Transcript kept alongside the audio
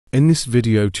In this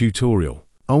video tutorial,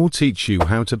 I will teach you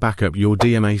how to back up your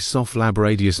DMA Softlab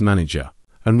Radius Manager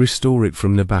and restore it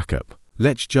from the backup.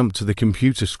 Let's jump to the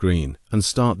computer screen and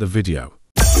start the video.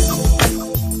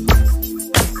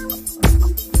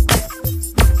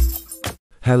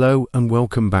 Hello and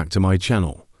welcome back to my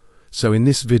channel. So in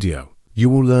this video, you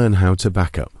will learn how to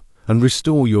backup and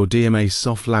restore your DMA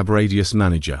Softlab Radius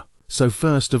Manager. So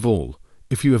first of all,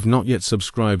 if you have not yet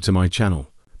subscribed to my channel,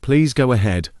 please go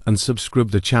ahead and subscribe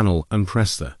the channel and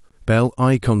press the bell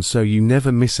icon so you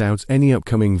never miss out any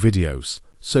upcoming videos.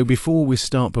 So before we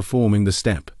start performing the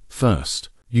step, first,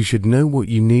 you should know what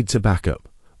you need to backup,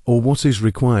 or what is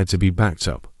required to be backed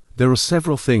up. There are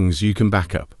several things you can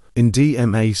backup in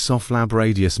DMA Softlab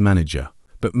Radius Manager,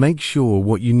 but make sure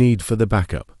what you need for the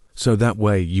backup, so that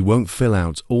way you won't fill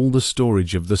out all the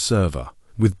storage of the server.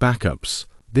 With backups,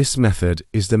 this method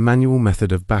is the manual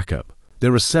method of backup.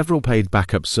 There are several paid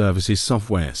backup services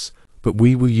softwares, but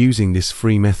we were using this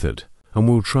free method, and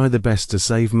we'll try the best to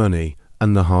save money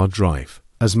and the hard drive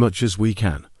as much as we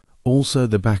can. Also,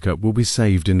 the backup will be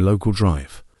saved in local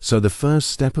drive. So the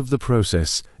first step of the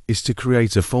process is to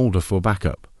create a folder for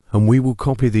backup, and we will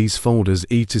copy these folders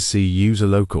etc user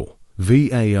local,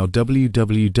 var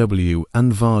www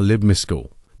and var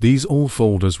libmiscal. These all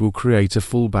folders will create a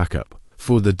full backup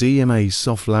for the DMA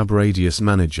Softlab Radius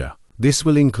Manager. This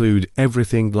will include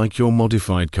everything like your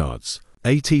modified cards,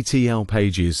 ATTL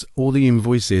pages, all the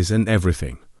invoices and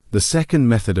everything. The second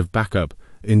method of backup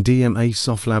in DMA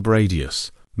Softlab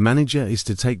Radius Manager is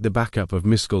to take the backup of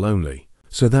MySQL only,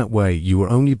 so that way you are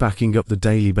only backing up the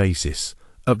daily basis,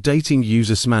 updating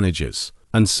users managers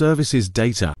and services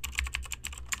data.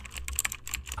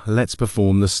 Let's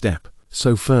perform the step.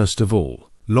 So first of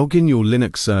all, log in your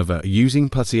Linux server using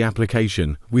PuTTY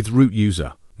application with root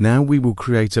user. Now we will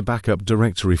create a backup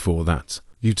directory for that.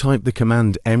 You type the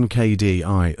command mkdir/backup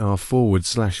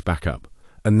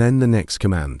and then the next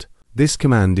command. This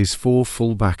command is for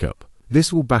full backup.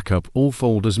 This will back up all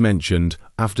folders mentioned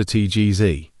after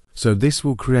TGZ. So this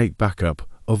will create backup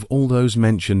of all those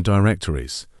mentioned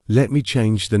directories. Let me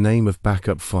change the name of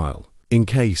backup file in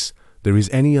case there is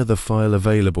any other file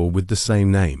available with the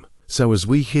same name. So as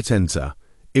we hit enter,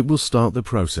 it will start the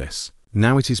process.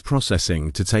 Now it is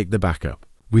processing to take the backup.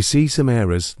 We see some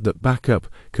errors that backup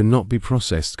cannot be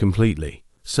processed completely.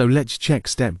 So let's check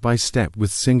step by step with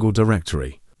single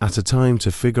directory at a time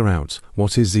to figure out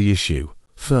what is the issue.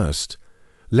 First,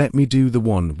 let me do the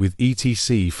one with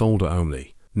etc folder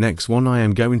only. Next one I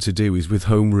am going to do is with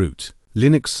home root.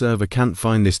 Linux server can't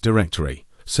find this directory,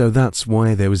 so that's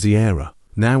why there was the error.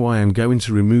 Now I am going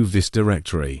to remove this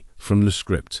directory from the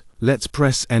script. Let's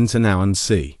press enter now and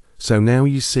see. So now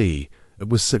you see it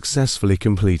was successfully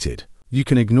completed. You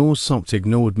can ignore soft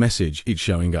ignored message it's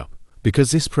showing up,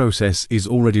 because this process is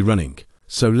already running.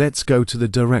 So let's go to the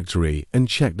directory and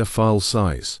check the file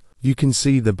size. You can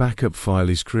see the backup file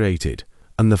is created,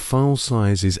 and the file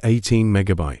size is 18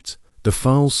 megabytes. The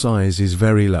file size is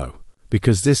very low,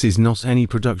 because this is not any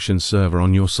production server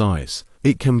on your size.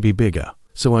 It can be bigger,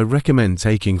 so I recommend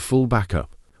taking full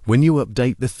backup. When you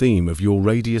update the theme of your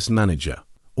Radius Manager,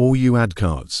 or you add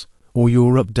cards, or you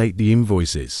update the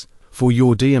invoices for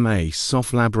your DMA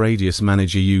Softlab Radius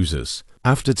Manager users,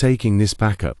 after taking this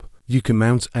backup, you can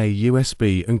mount a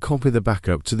USB and copy the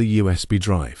backup to the USB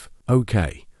drive.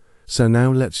 Okay, so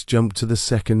now let's jump to the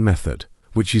second method,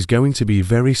 which is going to be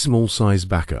very small size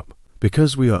backup,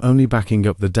 because we are only backing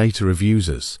up the data of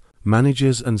users,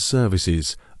 managers and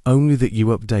services only that you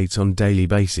update on daily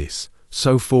basis.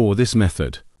 So for this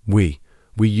method, we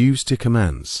use two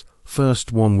commands.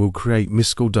 First one will create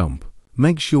MySQL dump.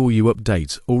 Make sure you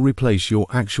update or replace your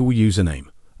actual username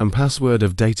and password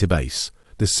of database.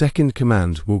 The second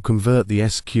command will convert the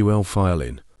SQL file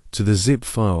to the zip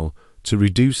file to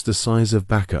reduce the size of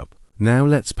backup. Now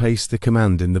let's paste the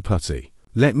command in the PuTTY.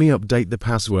 Let me update the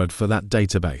password for that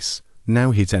database.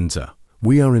 Now hit enter.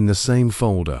 We are in the same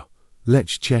folder.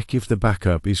 Let's check if the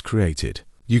backup is created.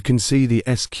 You can see the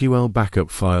SQL backup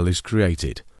file is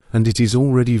created, and it is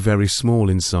already very small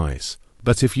in size.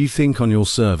 But if you think on your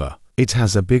server it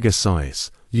has a bigger size,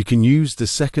 you can use the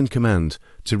second command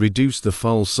to reduce the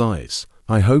file size.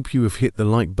 I hope you have hit the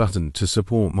like button to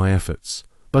support my efforts.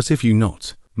 But if you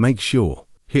not, make sure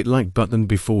hit like button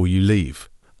before you leave,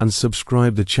 and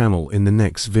subscribe the channel. In the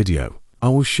next video, I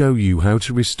will show you how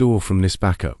to restore from this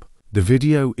backup. The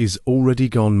video is already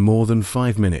gone more than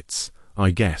 5 minutes,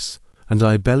 I guess, and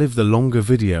I believe the longer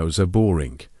videos are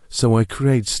boring, so I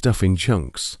create stuff in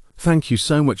chunks. Thank you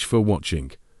so much for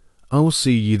watching. I will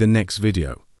see you the next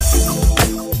video.